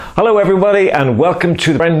Hello everybody and welcome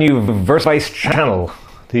to the brand new VersaVice channel,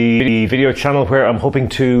 the video channel where I'm hoping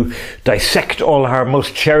to dissect all our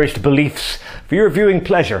most cherished beliefs for your viewing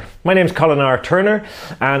pleasure. My name is Colin R. Turner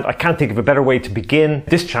and I can't think of a better way to begin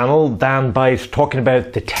this channel than by talking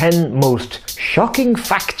about the 10 most shocking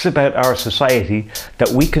facts about our society that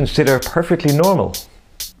we consider perfectly normal.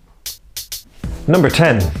 Number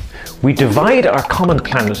 10. We divide our common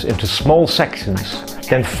planet into small sections,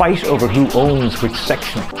 then fight over who owns which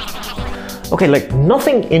section. Okay, like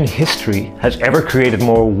nothing in history has ever created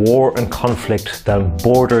more war and conflict than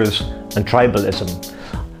borders and tribalism.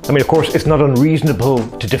 I mean, of course, it's not unreasonable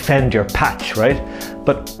to defend your patch, right?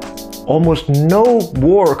 But almost no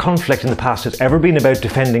war or conflict in the past has ever been about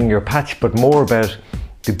defending your patch, but more about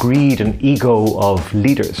the greed and ego of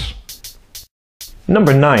leaders.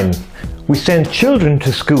 Number 9. We send children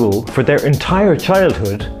to school for their entire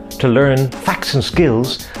childhood to learn facts and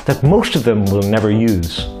skills that most of them will never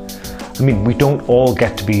use. I mean, we don't all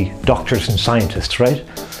get to be doctors and scientists, right?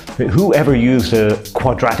 I mean, who ever used a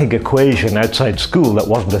quadratic equation outside school that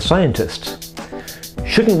wasn't a scientist?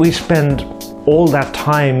 Shouldn't we spend all that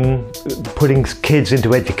time putting kids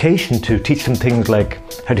into education to teach them things like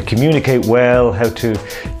how to communicate well, how to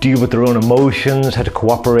deal with their own emotions, how to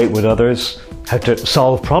cooperate with others, how to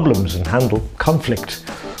solve problems and handle conflict?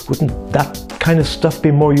 Wouldn't that kind of stuff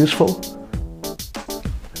be more useful?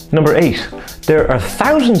 Number 8. There are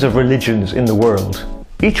thousands of religions in the world,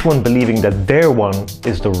 each one believing that their one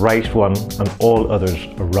is the right one and all others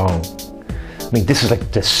are wrong. I mean, this is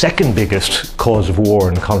like the second biggest cause of war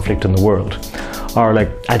and conflict in the world, are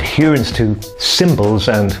like adherence to symbols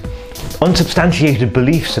and unsubstantiated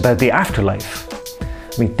beliefs about the afterlife.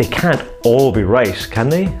 I mean, they can't all be right, can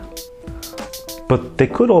they? But they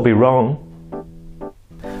could all be wrong.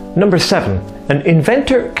 Number 7. An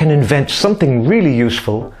inventor can invent something really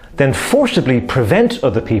useful, then forcibly prevent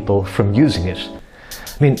other people from using it.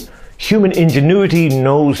 I mean, human ingenuity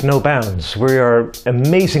knows no bounds. We are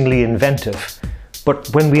amazingly inventive.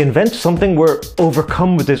 But when we invent something, we're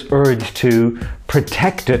overcome with this urge to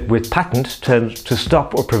protect it with patent to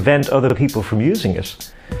stop or prevent other people from using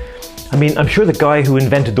it. I mean, I'm sure the guy who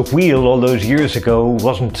invented the wheel all those years ago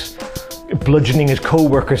wasn't bludgeoning his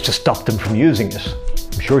co-workers to stop them from using it.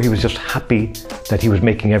 I'm sure he was just happy that he was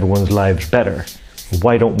making everyone's lives better.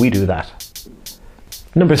 Why don't we do that?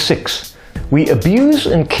 Number 6. We abuse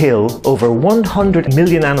and kill over 100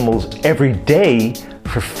 million animals every day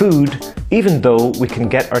for food, even though we can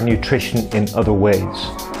get our nutrition in other ways.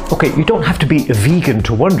 Okay, you don't have to be a vegan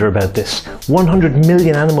to wonder about this. 100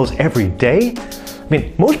 million animals every day? I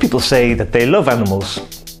mean, most people say that they love animals,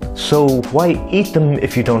 so why eat them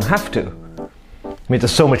if you don't have to? I mean,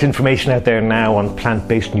 there's so much information out there now on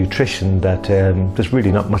plant-based nutrition that there's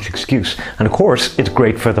really not much excuse. And of course, it's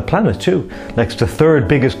great for the planet too. Like, the third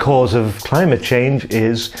biggest cause of climate change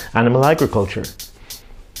is animal agriculture.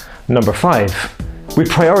 Number 5. We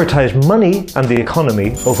prioritize money and the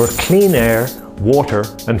economy over clean air, water,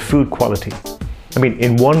 and food quality. I mean,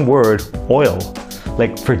 in one word, oil.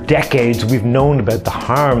 Like, for decades, we've known about the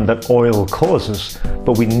harm that oil causes,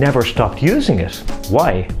 but we never stopped using it.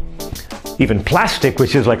 Why? Even plastic,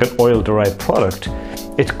 which is like an oil-derived product,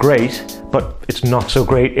 it's great, but it's not so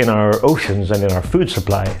great in our oceans and in our food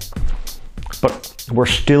supply. But we're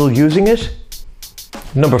still using it?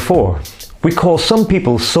 Number 4. We call some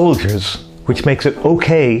people soldiers, which makes it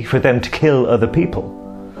okay for them to kill other people.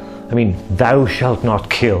 I mean, thou shalt not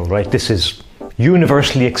kill, right? This is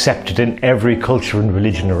universally accepted in every culture and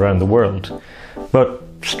religion around the world. But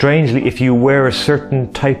strangely, if you wear a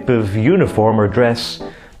certain type of uniform or dress,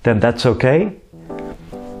 then that's okay?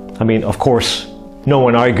 I mean, of course, no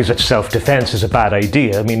one argues that self-defense is a bad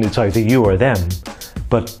idea. I mean, it's either you or them.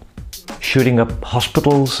 But shooting up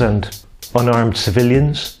hospitals and unarmed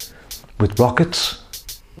civilians with rockets?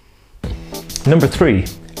 Number 3.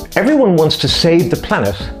 Everyone wants to save the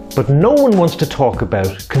planet, but no one wants to talk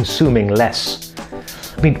about consuming less.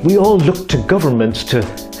 I mean, we all look to governments to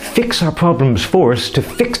fix our problems for us, to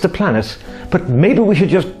fix the planet, but maybe we should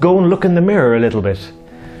just go and look in the mirror a little bit.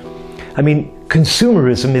 I mean,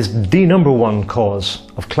 consumerism is the number 1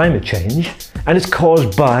 cause of climate change, and it's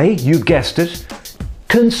caused by, you guessed it,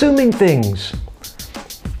 consuming things.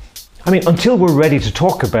 I mean, until we're ready to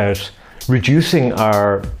talk about reducing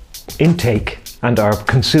our intake and our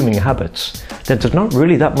consuming habits, then there's not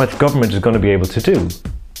really that much government is going to be able to do.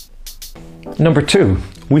 Number 2,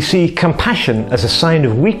 we see compassion as a sign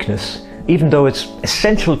of weakness, even though it's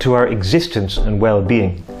essential to our existence and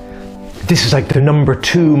well-being. This is like the number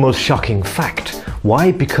 2 most shocking fact.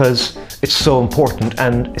 Why? Because it's so important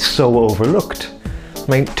and it's so overlooked. I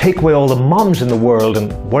mean, take away all the moms in the world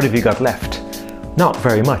and what have you got left? Not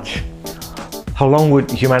very much. How long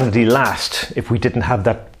would humanity last if we didn't have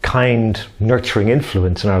that kind, nurturing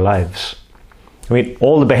influence in our lives? I mean,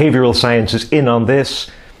 all the behavioral science is in on this.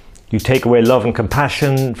 You take away love and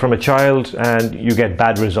compassion from a child and you get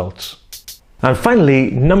bad results. And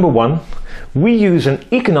finally, number one, we use an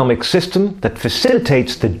economic system that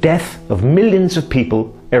facilitates the death of millions of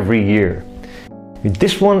people every year.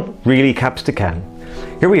 This one really caps the can.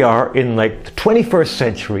 Here we are in like the 21st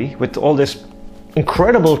century with all this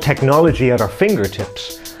incredible technology at our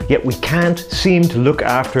fingertips, yet we can't seem to look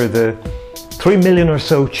after the 3 million or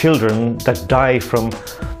so children that die from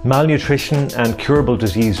malnutrition and curable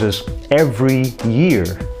diseases every year.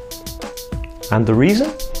 And the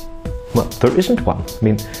reason? Well, there isn't one. I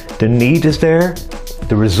mean, the need is there,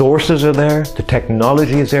 the resources are there, the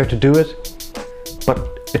technology is there to do it,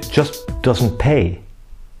 but it just doesn't pay.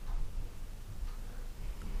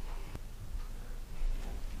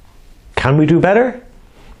 Can we do better?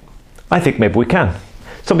 I think maybe we can.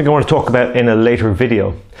 Something I want to talk about in a later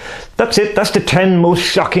video. That's it. That's the 10 most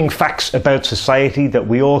shocking facts about society that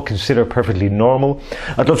we all consider perfectly normal.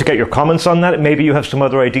 I'd love to get your comments on that. Maybe you have some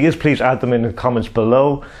other ideas. Please add them in the comments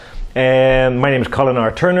below. My name is Colin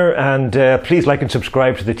R. Turner, and please like and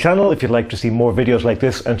subscribe to the channel if you'd like to see more videos like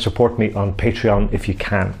this, and support me on Patreon if you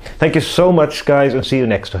can. Thank you so much, guys, and see you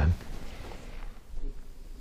next time.